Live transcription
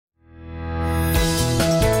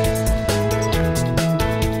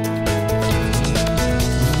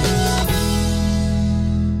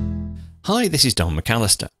Hi, this is Don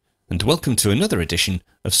McAllister, and welcome to another edition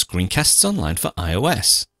of Screencasts Online for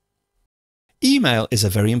iOS. Email is a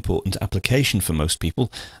very important application for most people,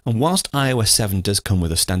 and whilst iOS 7 does come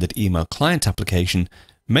with a standard email client application,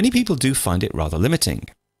 many people do find it rather limiting.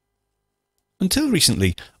 Until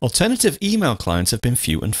recently, alternative email clients have been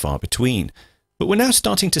few and far between, but we're now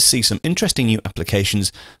starting to see some interesting new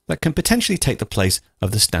applications that can potentially take the place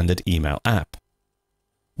of the standard email app.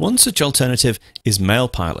 One such alternative is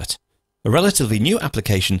MailPilot, a relatively new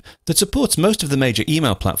application that supports most of the major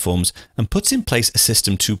email platforms and puts in place a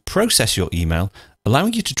system to process your email,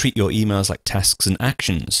 allowing you to treat your emails like tasks and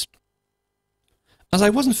actions. As I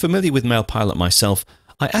wasn't familiar with MailPilot myself,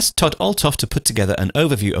 I asked Todd Olthoff to put together an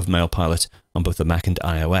overview of MailPilot on both the Mac and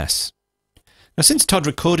iOS. Now, since Todd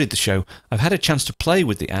recorded the show, I've had a chance to play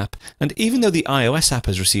with the app, and even though the iOS app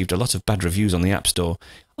has received a lot of bad reviews on the App Store,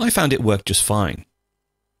 I found it worked just fine.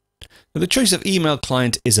 Now, the choice of email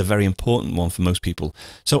client is a very important one for most people,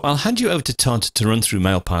 so I'll hand you over to Todd to run through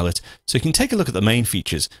MailPilot so you can take a look at the main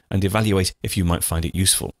features and evaluate if you might find it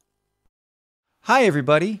useful. Hi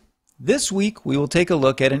everybody! This week we will take a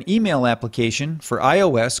look at an email application for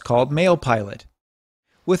iOS called MailPilot.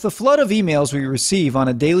 With the flood of emails we receive on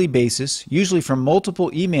a daily basis, usually from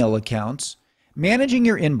multiple email accounts, managing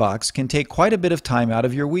your inbox can take quite a bit of time out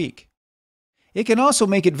of your week. It can also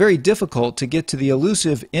make it very difficult to get to the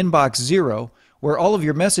elusive inbox zero, where all of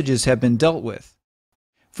your messages have been dealt with.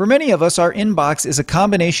 For many of us, our inbox is a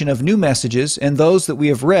combination of new messages and those that we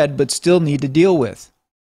have read but still need to deal with.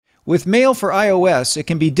 With Mail for iOS, it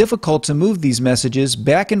can be difficult to move these messages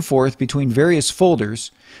back and forth between various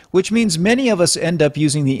folders, which means many of us end up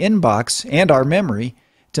using the inbox and our memory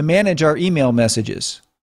to manage our email messages.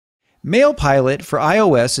 MailPilot for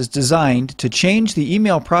iOS is designed to change the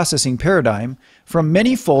email processing paradigm from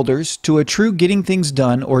many folders to a true Getting Things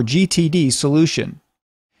Done or GTD solution.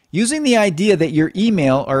 Using the idea that your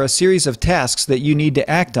email are a series of tasks that you need to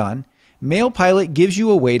act on, MailPilot gives you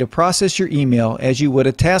a way to process your email as you would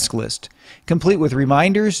a task list, complete with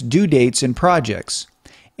reminders, due dates, and projects.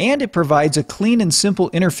 And it provides a clean and simple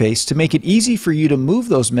interface to make it easy for you to move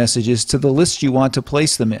those messages to the list you want to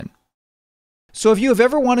place them in. So if you have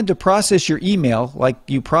ever wanted to process your email like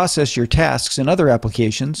you process your tasks in other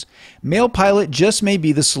applications, MailPilot just may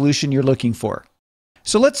be the solution you're looking for.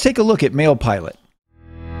 So let's take a look at MailPilot.